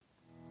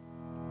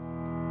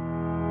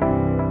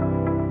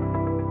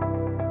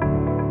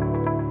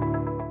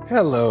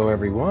Hello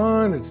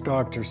everyone, it's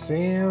Dr.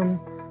 Sam.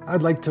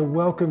 I'd like to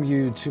welcome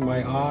you to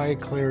my Eye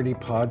Clarity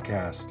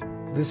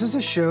podcast. This is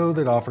a show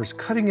that offers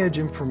cutting-edge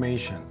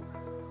information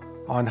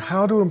on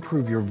how to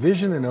improve your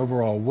vision and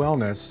overall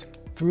wellness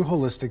through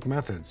holistic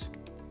methods.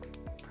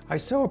 I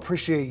so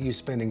appreciate you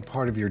spending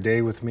part of your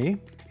day with me.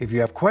 If you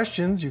have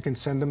questions, you can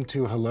send them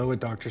to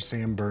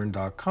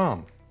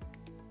hello@drsamberne.com.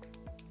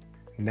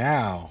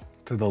 Now,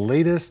 to the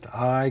latest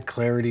Eye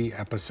Clarity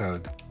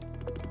episode.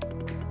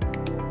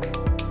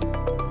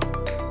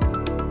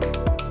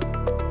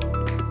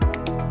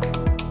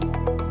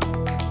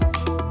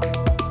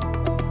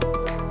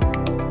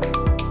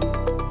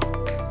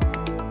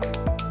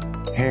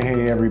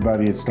 Hey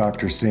everybody, it's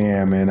Dr.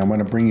 Sam, and I want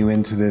to bring you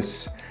into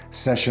this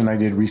session I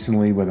did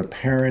recently with a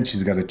parent.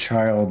 She's got a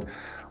child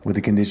with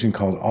a condition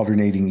called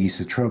alternating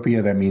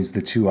esotropia. That means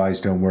the two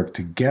eyes don't work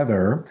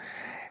together.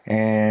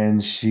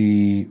 And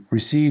she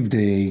received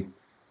a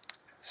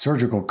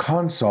surgical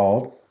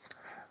consult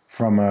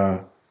from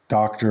a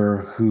doctor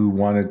who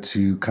wanted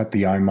to cut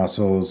the eye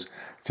muscles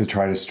to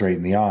try to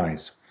straighten the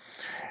eyes.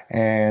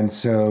 And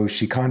so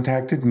she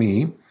contacted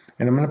me,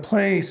 and I'm going to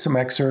play some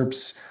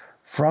excerpts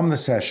from the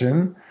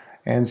session.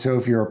 And so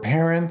if you're a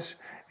parent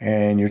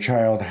and your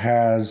child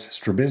has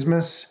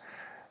strabismus,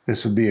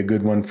 this would be a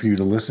good one for you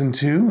to listen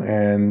to.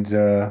 And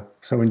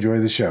so enjoy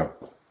the show.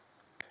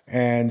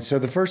 And so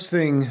the first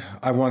thing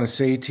I want to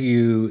say to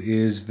you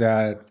is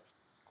that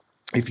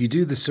if you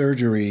do the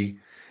surgery,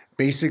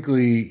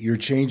 basically you're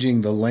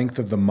changing the length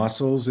of the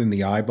muscles in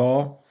the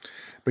eyeball,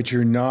 but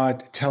you're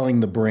not telling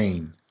the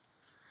brain.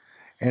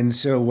 And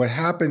so what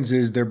happens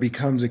is there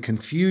becomes a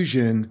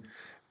confusion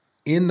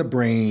in the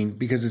brain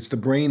because it's the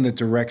brain that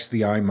directs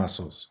the eye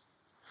muscles.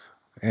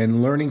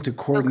 And learning to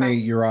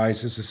coordinate your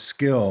eyes is a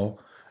skill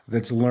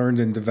that's learned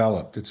and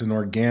developed. It's an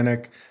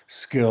organic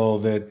skill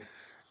that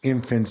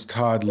infants,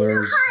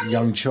 toddlers,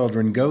 young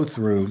children go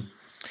through.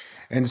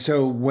 And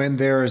so when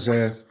there's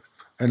an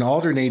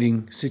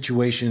alternating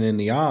situation in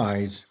the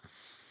eyes,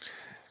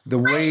 the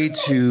way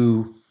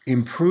to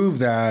improve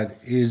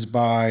that is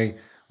by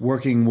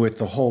working with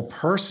the whole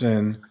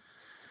person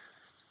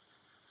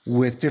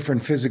with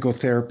different physical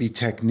therapy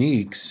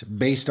techniques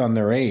based on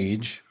their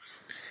age.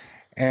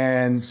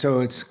 And so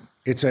it's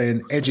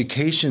an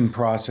education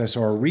process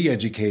or a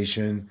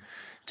re-education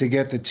to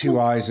get the two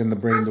eyes and the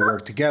brain to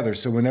work together.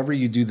 So whenever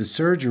you do the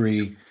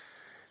surgery,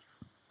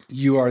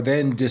 you are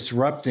then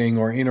disrupting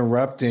or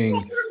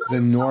interrupting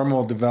the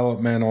normal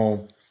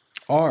developmental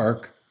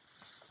arc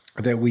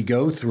that we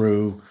go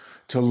through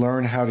to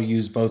learn how to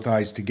use both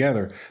eyes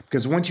together.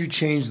 Because once you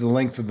change the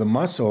length of the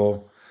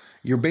muscle,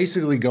 you're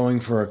basically going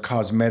for a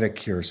cosmetic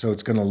cure. So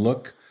it's going to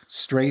look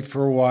straight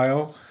for a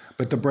while,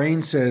 but the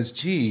brain says,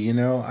 gee,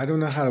 I don't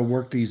know how to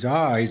work these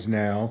eyes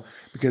now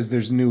because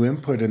there's new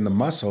input in the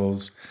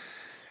muscles.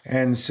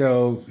 And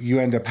so you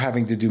end up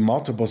having to do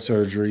multiple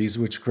surgeries,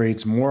 which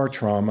creates more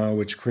trauma,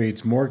 which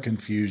creates more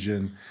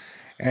confusion.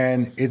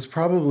 And it's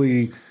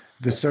probably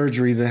the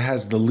surgery that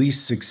has the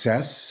least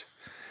success.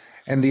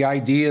 And the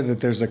idea that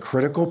there's a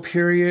critical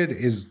period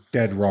is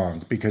dead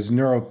wrong because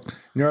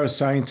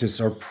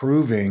neuroscientists are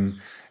proving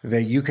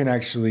that you can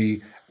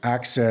actually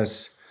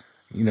access,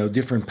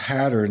 different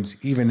patterns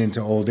even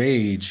into old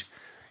age.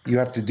 You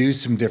have to do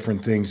some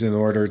different things in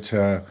order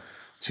to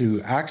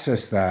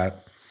access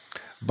that.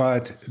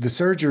 But the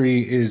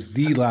surgery is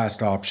the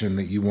last option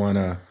that you want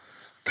to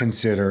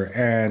consider.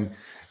 And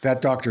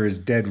that doctor is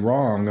dead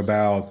wrong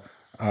about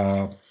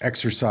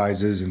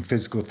exercises and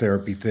physical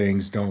therapy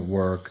things don't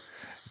work.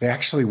 They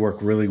actually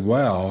work really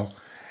well.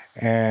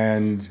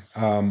 And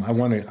I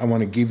want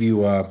to give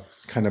you a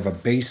kind of a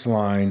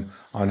baseline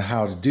on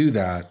how to do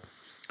that.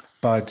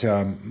 But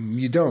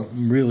you don't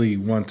really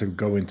want to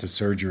go into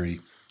surgery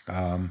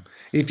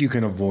if you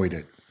can avoid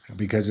it,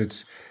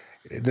 because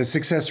the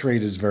success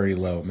rate is very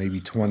low, maybe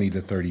 20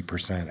 to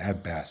 30%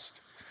 at best.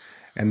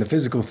 And the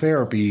physical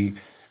therapy,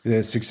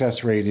 the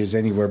success rate is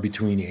anywhere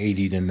between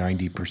 80 to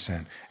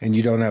 90%. And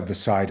you don't have the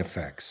side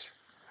effects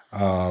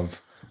of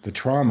the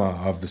trauma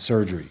of the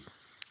surgery.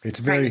 It's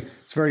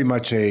very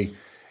much a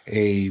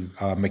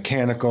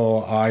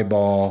mechanical,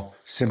 eyeball,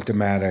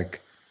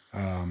 symptomatic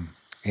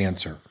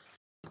answer.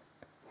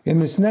 In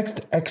this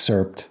next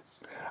excerpt,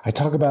 I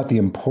talk about the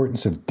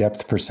importance of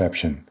depth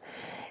perception.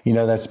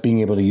 That's being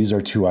able to use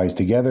our two eyes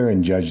together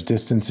and judge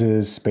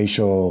distances,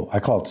 I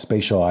call it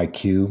spatial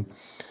IQ,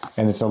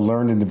 and it's a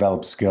learned and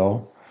developed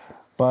skill.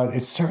 But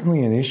it's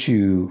certainly an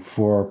issue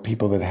for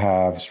people that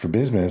have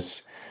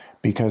strabismus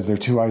because their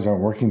two eyes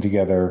aren't working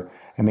together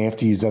and they have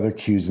to use other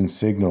cues and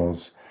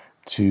signals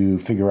to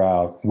figure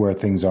out where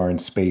things are in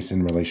space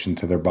in relation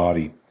to their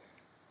body.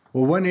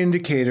 Well, one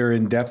indicator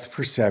in depth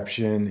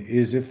perception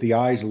is if the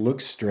eyes look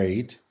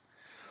straight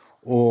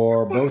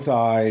or both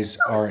eyes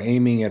are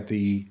aiming at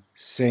the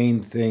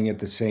same thing at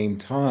the same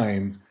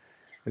time,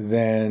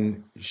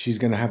 then she's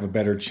going to have a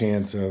better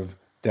chance of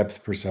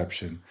depth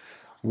perception.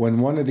 When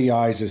one of the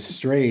eyes is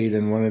straight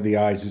and one of the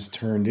eyes is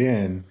turned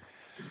in,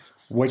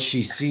 what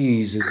she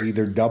sees is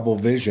either double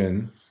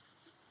vision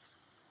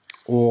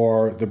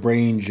or the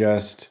brain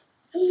just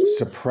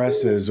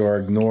suppresses or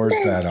ignores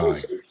that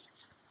eye.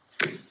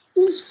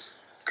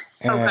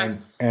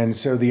 And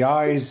so the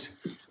eyes,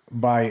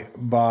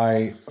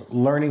 by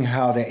learning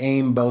how to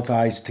aim both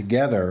eyes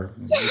together,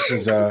 which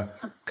is a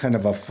kind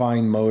of a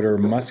fine motor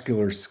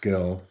muscular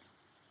skill,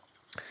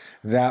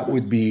 that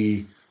would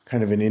be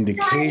kind of an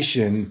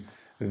indication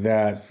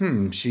that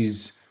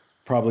she's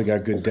probably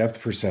got good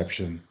depth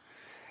perception.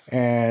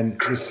 And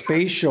the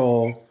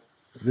spatial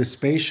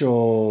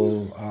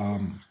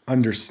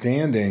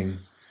understanding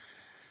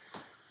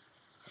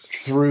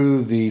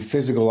through the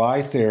physical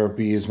eye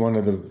therapy is one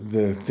of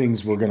the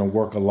things we're going to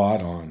work a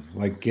lot on,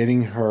 like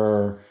getting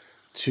her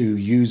to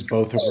use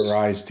both of her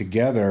eyes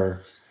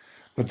together.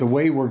 But the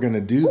way we're going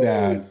to do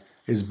that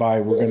is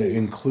we're going to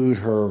include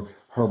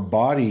her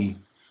body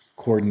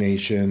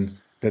coordination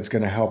that's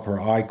going to help her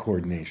eye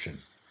coordination.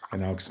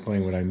 And I'll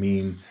explain what I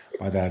mean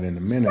by that in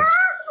a minute.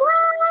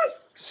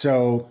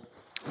 So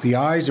the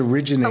eyes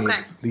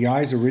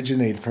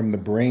originate from the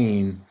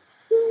brain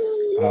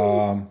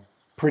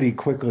pretty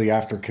quickly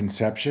after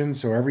conception.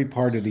 So every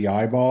part of the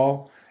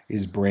eyeball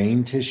is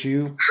brain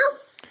tissue.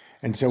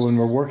 And so when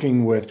we're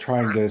working with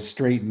trying to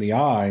straighten the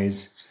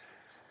eyes,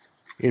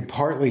 it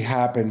partly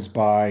happens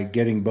by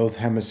getting both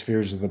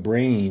hemispheres of the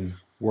brain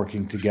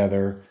working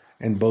together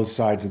and both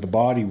sides of the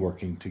body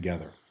working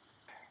together.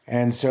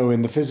 And so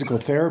in the physical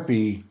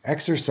therapy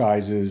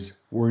exercises,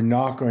 we're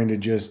not going to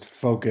just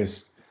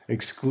focus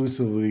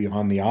exclusively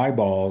on the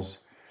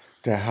eyeballs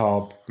to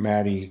help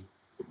Maddie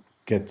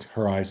get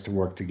her eyes to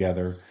work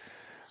together,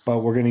 but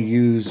we're going to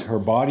use her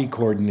body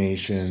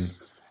coordination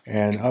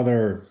and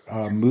other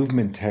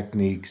movement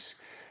techniques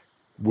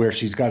where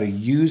she's got to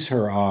use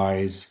her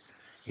eyes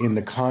in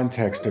the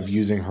context of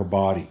using her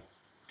body.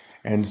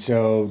 And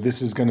so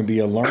this is going to be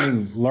a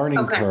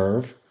learning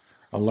curve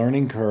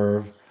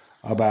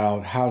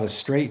about how to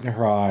straighten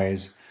her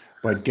eyes,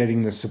 but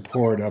getting the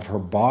support of her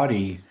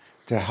body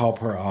to help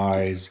her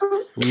eyes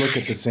look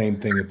at the same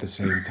thing at the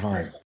same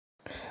time.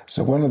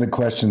 So one of the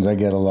questions I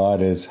get a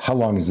lot is, how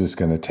long is this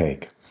going to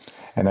take?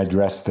 And I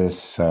address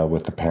this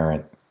with the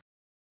parent.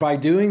 By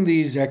doing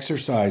these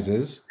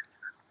exercises,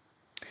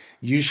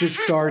 you should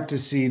start to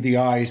see the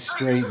eyes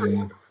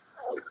straighten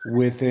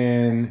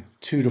within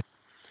 2 to 4.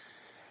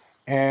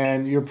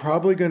 And you're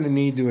probably going to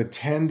need to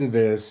attend to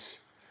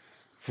this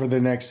for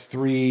the next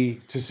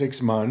 3 to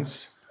 6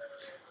 months.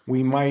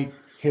 We might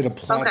hit a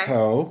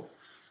plateau,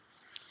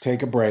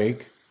 take a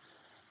break,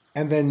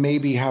 and then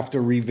maybe have to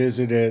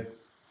revisit it,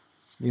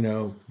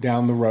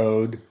 down the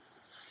road.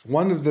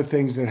 One of the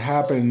things that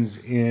happens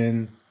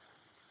in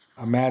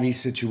a Maddie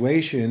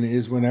situation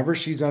is whenever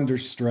she's under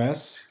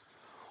stress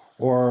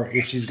or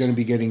if she's going to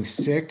be getting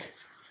sick,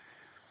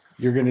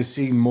 you're going to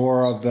see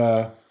more of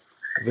the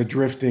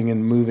drifting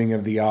and moving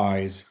of the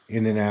eyes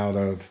in and out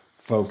of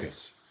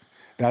focus.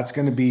 That's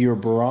going to be your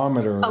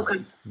barometer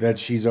that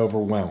she's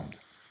overwhelmed.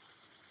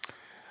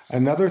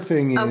 Another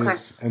thing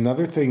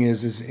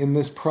is in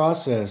this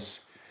process,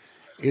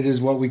 it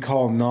is what we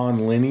call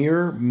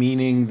nonlinear,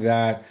 meaning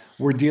that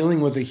we're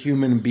dealing with a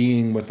human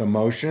being with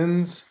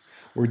emotions.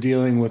 We're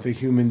dealing with a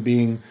human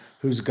being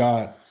who's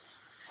got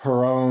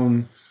her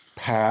own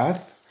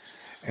path.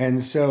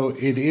 And so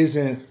it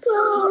isn't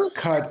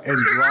cut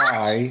and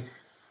dry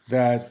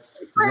that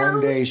one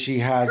day she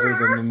has it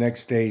and the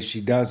next day she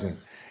doesn't.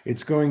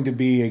 It's going to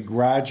be a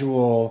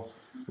gradual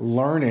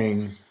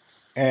learning.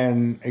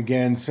 And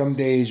again, some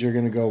days you're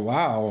going to go,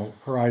 wow,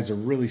 her eyes are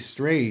really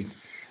straight.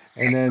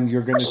 And then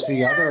you're going to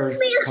see other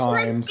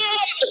times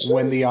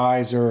when the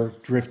eyes are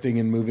drifting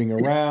and moving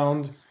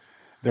around.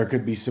 There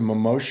could be some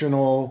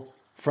emotional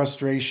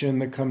frustration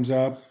that comes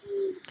up.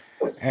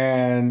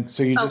 And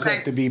so you just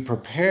have to be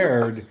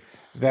prepared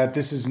that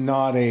this is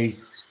not a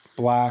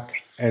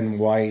black and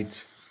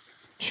white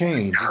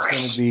change. It's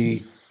going to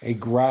be a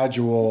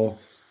gradual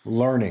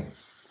learning.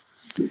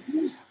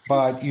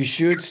 But you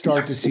should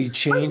start to see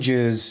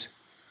changes,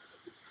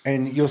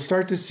 and you'll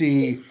start to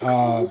see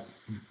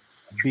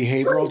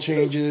behavioral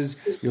changes.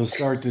 You'll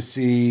start to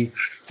see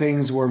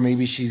things where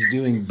maybe she's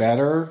doing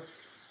better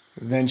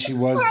than she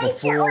was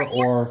before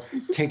or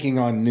taking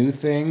on new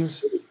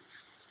things.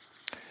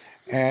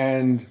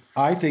 And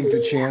I think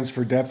the chance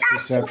for depth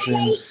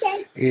perception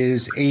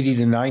is 80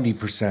 to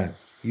 90%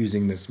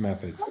 using this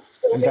method.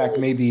 In fact,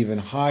 maybe even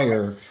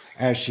higher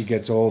as she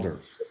gets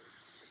older.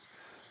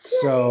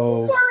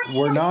 So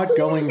we're not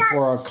going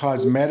for a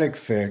cosmetic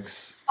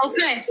fix.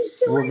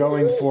 We're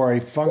going for a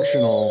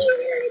functional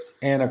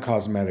and a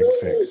cosmetic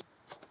fix.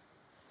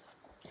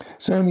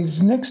 So in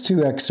these next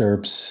 2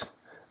 excerpts,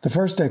 the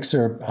first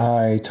excerpt,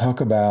 I talk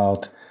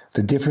about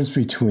the difference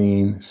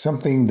between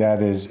something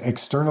that is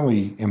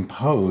externally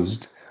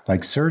imposed,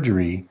 like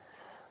surgery,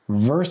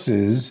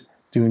 versus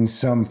doing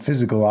some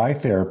physical eye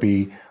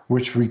therapy,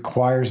 which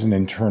requires an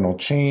internal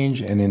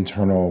change and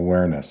internal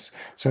awareness.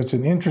 So it's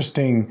an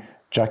interesting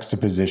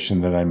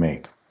juxtaposition that I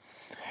make.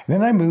 And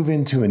then I move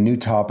into a new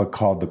topic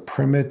called the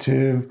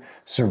primitive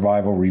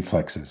survival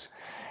reflexes.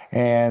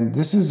 And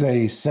this is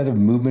a set of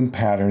movement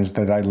patterns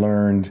that I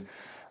learned,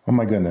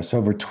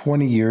 over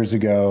 20 years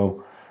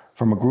ago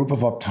from a group of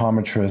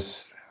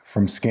optometrists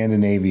from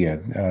Scandinavia,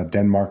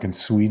 Denmark and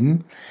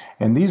Sweden.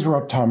 And these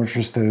were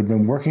optometrists that had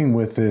been working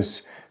with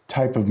this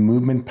type of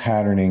movement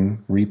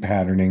patterning,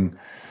 repatterning,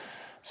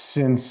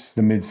 since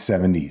the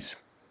mid-70s.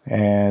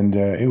 And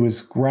it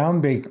was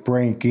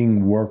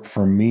groundbreaking work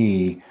for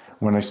me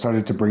when I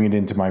started to bring it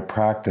into my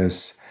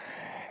practice.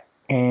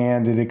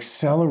 And it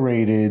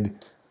accelerated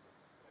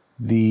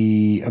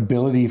the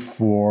ability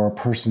for a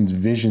person's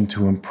vision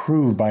to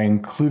improve by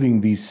including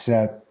this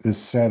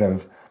set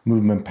of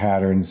movement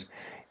patterns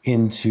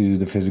into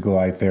the physical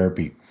eye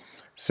therapy.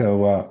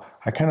 So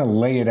I kind of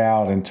lay it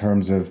out in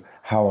terms of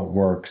how it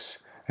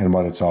works and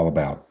what it's all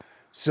about,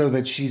 so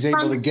that she's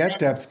able to get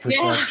depth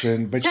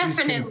perception, but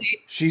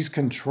she's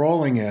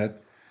controlling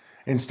it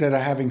instead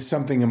of having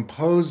something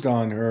imposed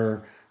on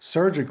her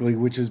surgically,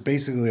 which is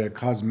basically a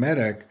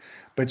cosmetic,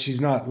 but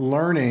she's not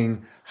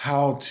learning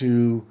how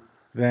to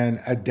then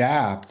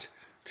adapt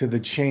to the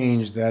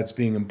change that's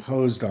being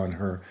imposed on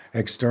her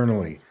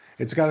externally.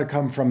 It's got to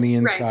come from the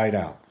inside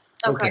out.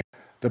 Okay.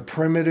 The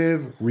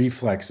primitive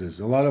reflexes.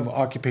 A lot of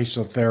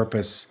occupational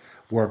therapists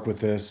work with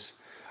this.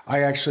 I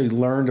actually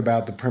learned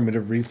about the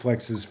primitive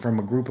reflexes from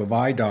a group of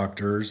eye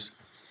doctors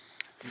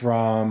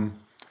from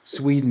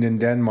Sweden and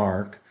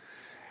Denmark.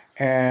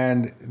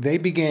 And they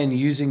began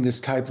using this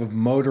type of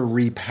motor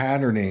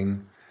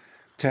repatterning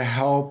to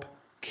help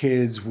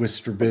kids with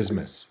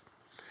strabismus.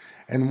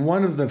 And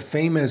one of the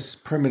famous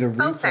primitive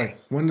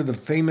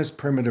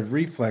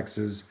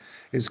reflexes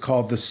is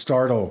called the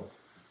startle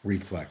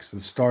reflex, the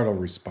startle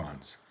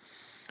response.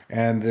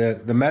 And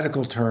the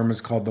medical term is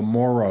called the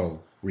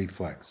Moro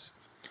reflex.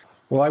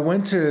 Well, I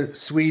went to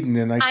Sweden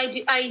and I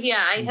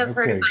have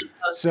heard about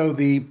those. So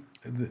the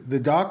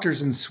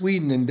doctors in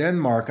Sweden and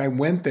Denmark, I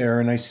went there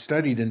and I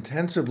studied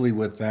intensively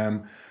with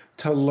them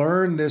to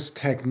learn this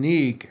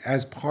technique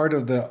as part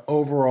of the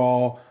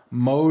overall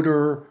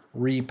motor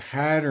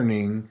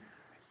repatterning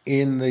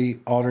in the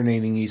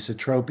alternating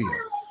esotropia.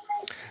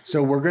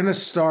 So we're going to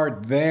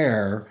start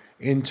there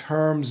in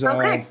terms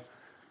of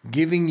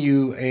giving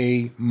you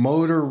a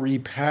motor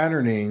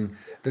repatterning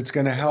that's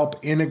going to help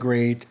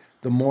integrate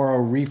the Moro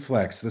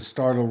reflex, the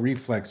startle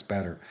reflex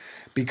better.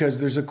 Because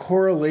there's a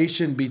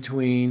correlation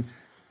between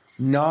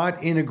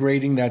not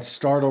integrating that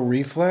startle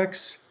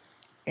reflex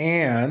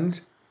and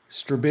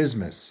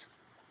strabismus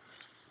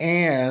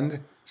and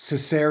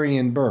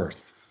cesarean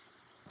birth.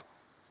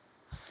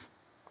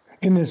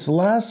 In this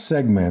last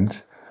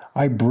segment,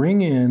 I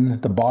bring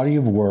in the body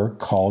of work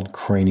called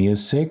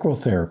craniosacral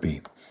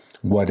therapy.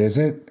 What is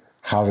it?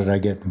 How did I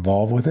get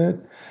involved with it?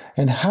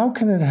 And how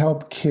can it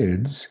help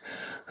kids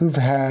who've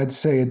had,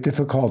 say, a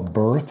difficult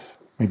birth,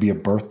 maybe a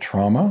birth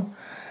trauma,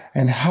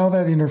 and how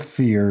that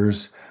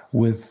interferes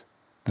with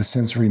the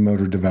sensory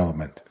motor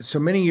development? So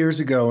many years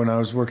ago, when I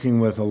was working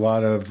with a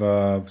lot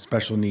of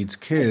special needs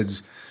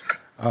kids,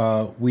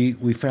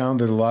 we found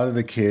that a lot of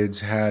the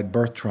kids had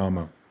birth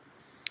trauma.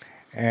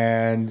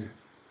 And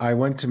I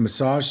went to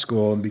massage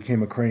school and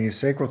became a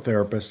craniosacral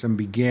therapist and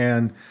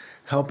began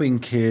helping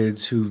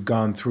kids who've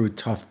gone through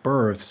tough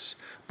births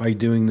by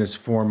doing this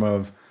form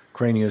of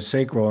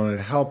craniosacral, and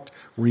it helped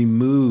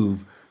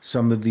remove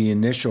some of the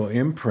initial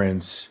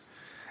imprints.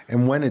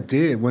 And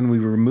when we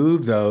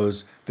removed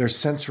those, their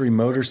sensory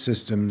motor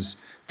systems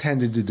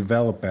tended to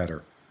develop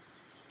better.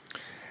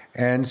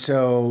 And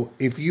so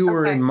if you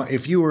were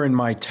in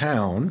my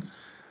town,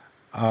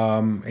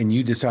 and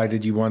you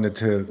decided you wanted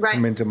to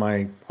come into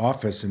my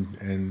office,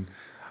 and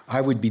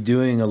I would be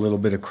doing a little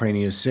bit of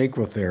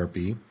craniosacral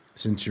therapy,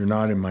 since you're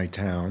not in my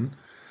town,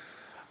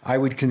 I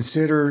would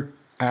consider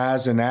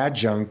as an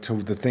adjunct to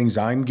the things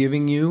I'm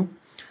giving you,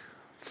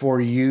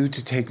 for you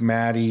to take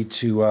Maddie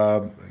to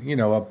a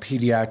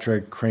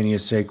pediatric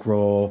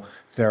craniosacral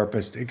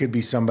therapist. It could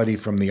be somebody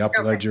from the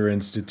Upledger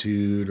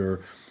Institute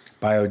or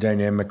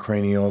Biodynamic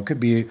Cranial. It could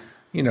be,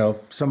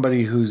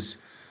 somebody who's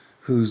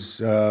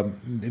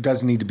it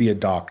doesn't need to be a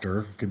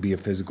doctor. It could be a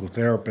physical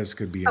therapist,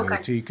 could be an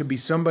OT, it could be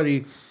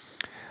somebody.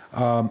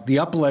 The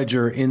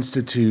Upledger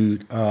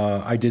Institute,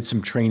 I did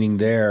some training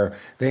there.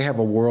 They have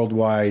a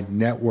worldwide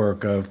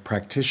network of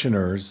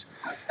practitioners.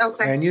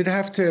 And you'd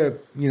have to,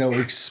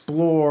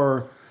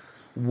 explore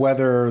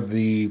whether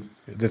the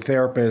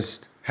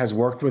therapist has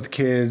worked with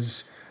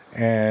kids,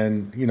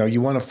 and,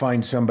 you want to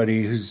find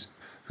somebody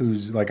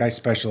who's like, I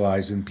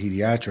specialize in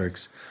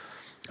pediatrics.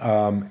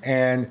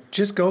 And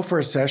just go for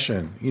a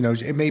session.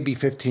 It may be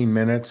 15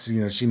 minutes.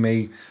 She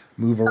may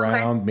move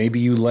around. Maybe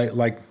you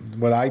like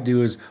what I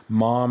do is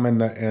mom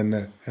and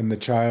the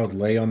child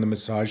lay on the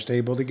massage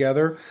table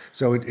together.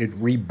 So it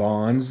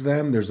rebonds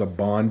them. There's a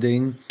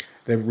bonding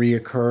that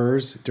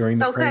reoccurs during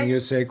the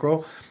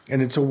craniosacral.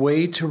 And it's a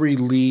way to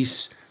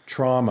release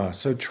trauma.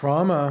 So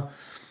trauma,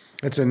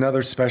 it's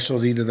another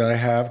specialty that I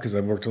have because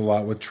I've worked a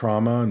lot with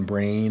trauma and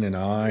brain and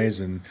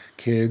eyes and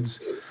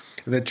kids.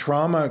 That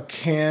trauma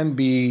can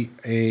be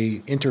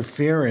a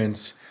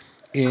interference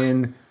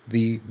in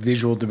the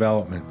visual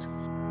development.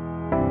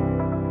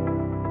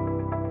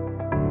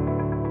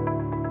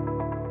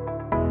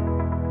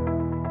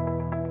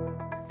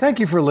 Thank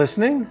you for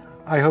listening.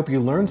 I hope you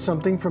learned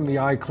something from the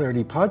Eye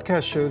Clarity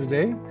podcast show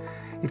today.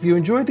 If you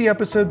enjoyed the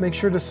episode, make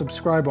sure to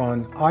subscribe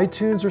on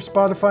iTunes or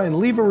Spotify and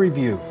leave a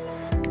review.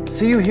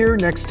 See you here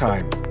next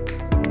time.